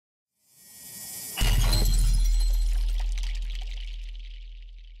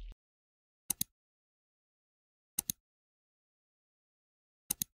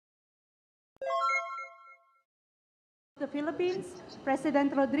Philippines,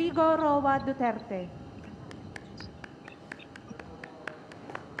 President Rodrigo Roa Duterte.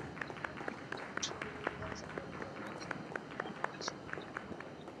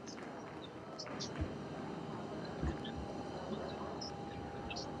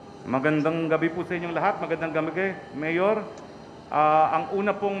 Magandang gabi po sa inyong lahat. Magandang gabi, Mayor. Ang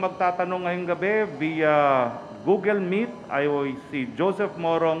una pong magtatanong ngayong gabi via Google Meet ay si Joseph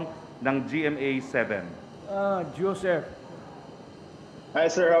Morong ng GMA 7. Joseph. Hi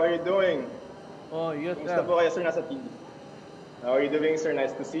sir, how are you doing? Oh, yes, Kumusta sir. po kayo sir nasa TV? How are you doing sir?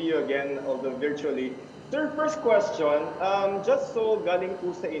 Nice to see you again, although virtually. Sir, first question, just so galing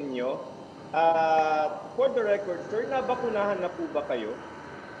po sa inyo, for the record sir, nabakunahan na po ba kayo?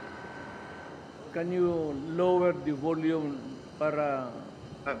 Can you lower the volume para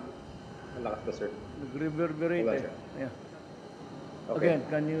Malakas po sir. reverberate? Wala siya. Yeah. Okay. Again,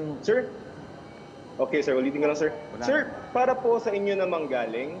 can you... Sir? Okay sir, ulitin ko lang sir. Sir, para po sa inyo namang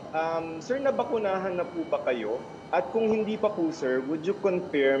galing, sir, nabakunahan na po ba kayo? At kung hindi pa po sir, would you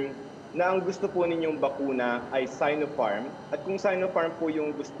confirm na ang gusto po ninyong bakuna ay Sinopharm? At kung Sinopharm po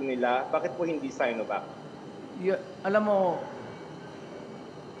yung gusto nila, bakit po hindi Sinovac? Yeah, alam mo,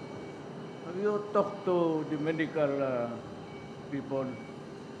 have you talked to the medical people?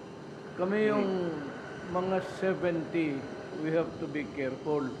 Kami yung mga 70, we have to be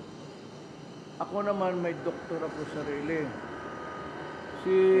careful. Ako naman may doktor ako sarili.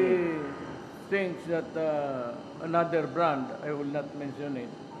 She thinks that another brand, I will not mention it,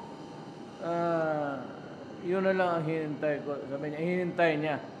 yun na lang ang hinintay ko. Sabi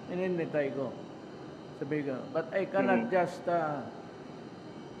niya, hinintay ko. Sabi ko, but I cannot just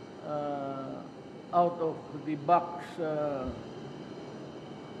out of the box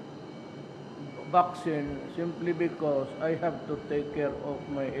vaccine simply because I have to take care of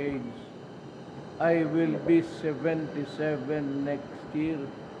my age. I will be 77 next year.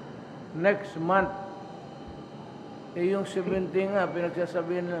 Next month. Eh yung 70 nga,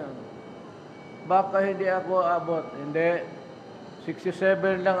 pinagsasabihin na, baka hindi ako abot. Hindi.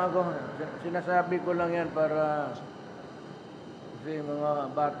 67 lang ako. Sinasabi ko lang yan para kasi mga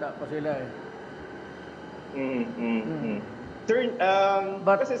bata pa sila eh. Sir,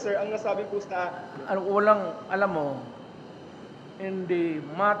 But- kasi sir, ang nasabi po sa... Walang, alam mo, in the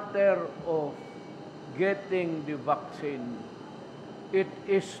matter of getting the vaccine, it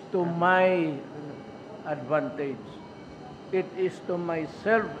is to my advantage. It is to my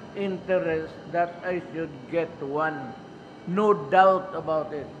self-interest that I should get one. No doubt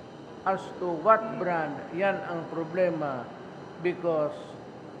about it. As to what brand, yan ang problema because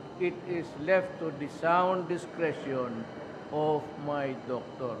it is left to the sound discretion of my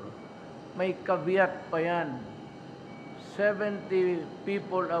doctor. May caveat pa yan. 70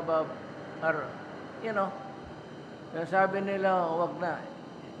 people above are, you know, sabi nila, wag na.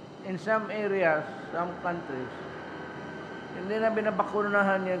 In some areas, some countries, hindi na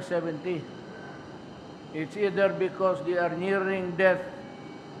binabakunahan yung 70. It's either because they are nearing death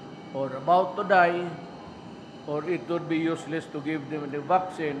or about to die, or it would be useless to give them the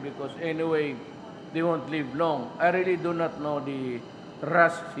vaccine because anyway, they won't live long. I really do not know the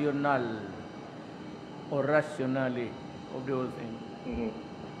rationale or rationale of the whole thing.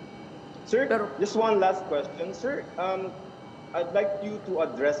 Sir, Pero- just one last question. Sir, I'd like you to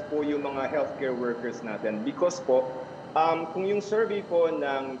address po yung mga healthcare workers natin because po, kung yung survey po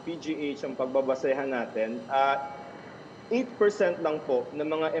ng PGH ang pagbabasehan natin, 8% lang po ng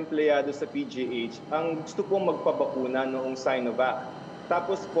mga empleyado sa PGH ang gusto pong magpabakuna noong Sinovac.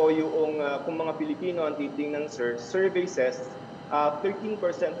 Tapos po yung kung mga Pilipino ang titingnan sir, survey says 13%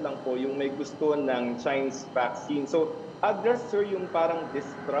 lang po yung may gusto ng Chinese vaccine. So address sir yung parang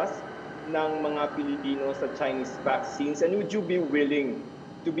distrust ng mga Pilipino sa Chinese vaccines and would you be willing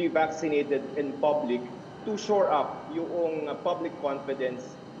to be vaccinated in public to shore up yung public confidence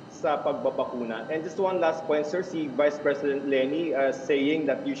sa pagbabakuna? And just one last point sir, si Vice President Lenny saying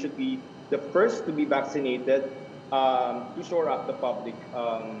that you should be the first to be vaccinated to shore up the public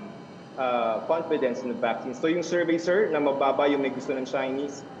confidence in the vaccine. So yung survey sir, na mababa yung may gusto ng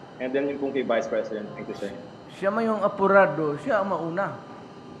Chinese, and then yung kung kay Vice President. Thank you sir. Siya man yung apurado, siya ang mauna.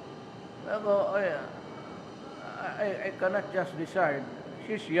 Ako, I cannot just decide.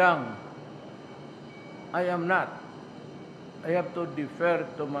 She's young. I am not. I have to defer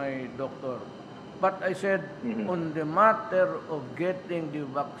to my doctor. But I said, on the matter of getting the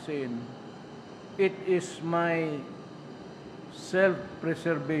vaccine, it is my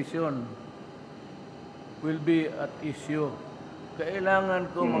self-preservation will be at issue.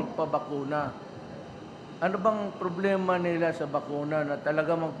 Kailangan ko magpabakuna. Ano bang problema nila sa bakuna na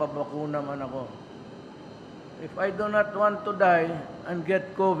talaga magpabakuna man ako? If I do not want to die and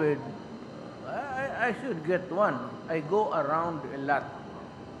get COVID, I should get one. I go around a lot.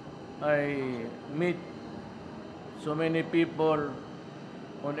 I meet so many people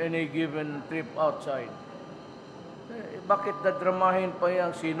on any given trip outside. Bakit dadramahin pa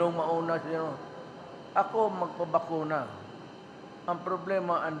yan? Sino mauna? Sino? Ako magpabakuna. Ang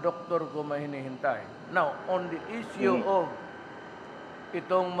problema, ang doktor ko may hinihintay. Now, on the issue of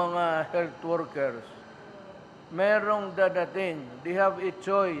itong mga health workers, merong dadating. They have a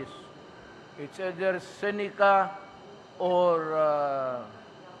choice. It's either Seneca or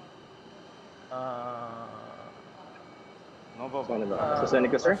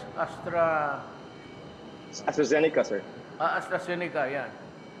AstraZeneca, sir? AstraZeneca, sir. AstraZeneca, yan.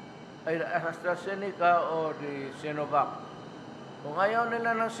 AstraZeneca or the Sinovac. Kung ayaw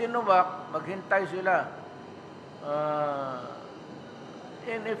nila ng Sinovac, maghintay sila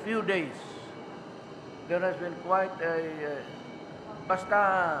in a few days. There has been quite a... basta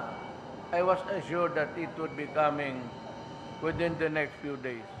I was assured that it would be coming within the next few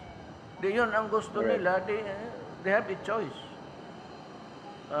days. Di yun ang gusto nila, they have a choice.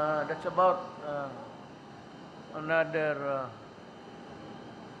 That's about another,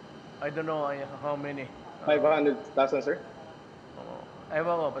 I don't know how many. 500,000, sir?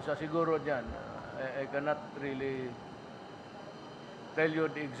 Ewan ko, basta siguro dyan. I cannot really tell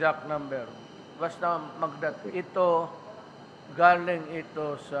you the exact number. Basta ito, galing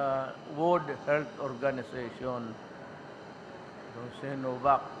ito sa World Health Organization,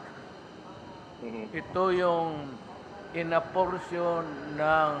 Sinovac. Ito yung inaporsyon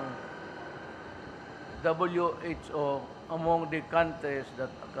ng WHO among the countries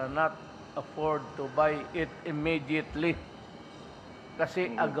that cannot afford to buy it immediately.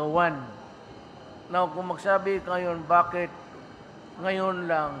 Kasi agawan. Now, kung magsabi ngayon, bakit ngayon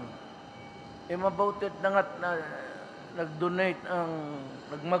lang, mabutit na nga't nag-donate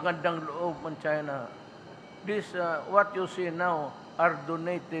nagmagandang loob ng China. This, what you see now, are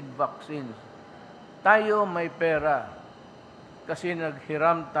donated vaccines. Tayo may pera kasi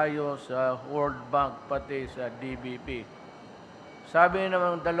naghiram tayo sa World Bank pati sa DBP. Sabi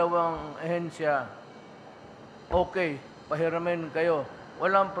naman dalawang ahensya, okay, pahiramin kayo.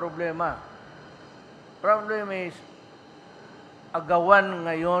 Walang problema. Problem is, agawan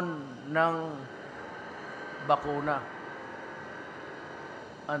ngayon ng bakuna.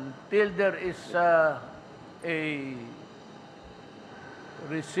 Until there is a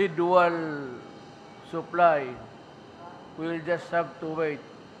residual supply, we'll just have to wait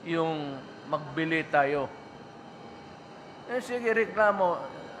yung magbili tayo. Sige, reklamo.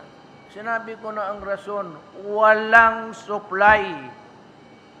 Sinabi ko na ang rason, walang supply.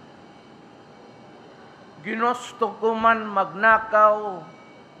 Ginusto ko man magnakaw,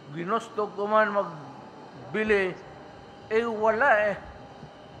 ginusto ko man magbili, wala .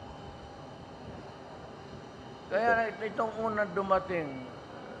 Kaya itong unang dumating,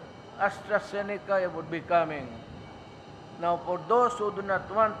 AstraZeneca would be coming. Now, for those who do not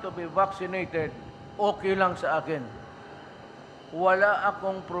want to be vaccinated, okay lang sa akin. Wala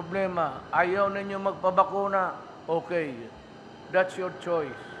akong problema. Ayaw ninyo magpabakuna, okay. That's your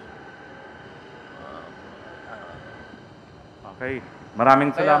choice. Okay.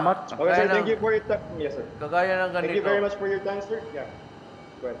 Maraming salamat. Okay, sir. Thank you for your time. Yes, sir. Kagaya ng ganito. Thank you very much for your time, sir. Yeah.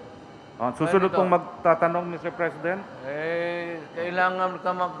 Go ahead. Susunod pong magtatanong, Mr. President. Kailangan ka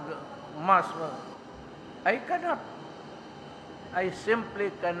mag-mask. I cannot. I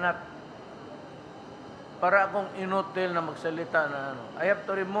simply cannot. Para akong inutil na magsalita na ano. I have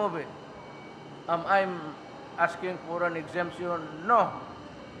to remove it. I'm asking for an exemption? No.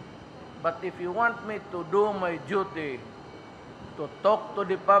 But if you want me to do my duty, to talk to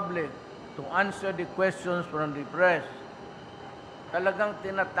the public, to answer the questions from the press, talagang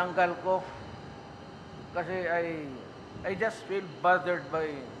tinatanggal ko kasi I just feel bothered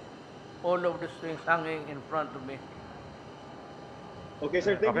by all of these things hanging in front of me. Okay,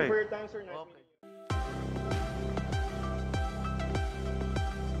 sir. Thank Okay. you for your time, sir. Nice meeting you.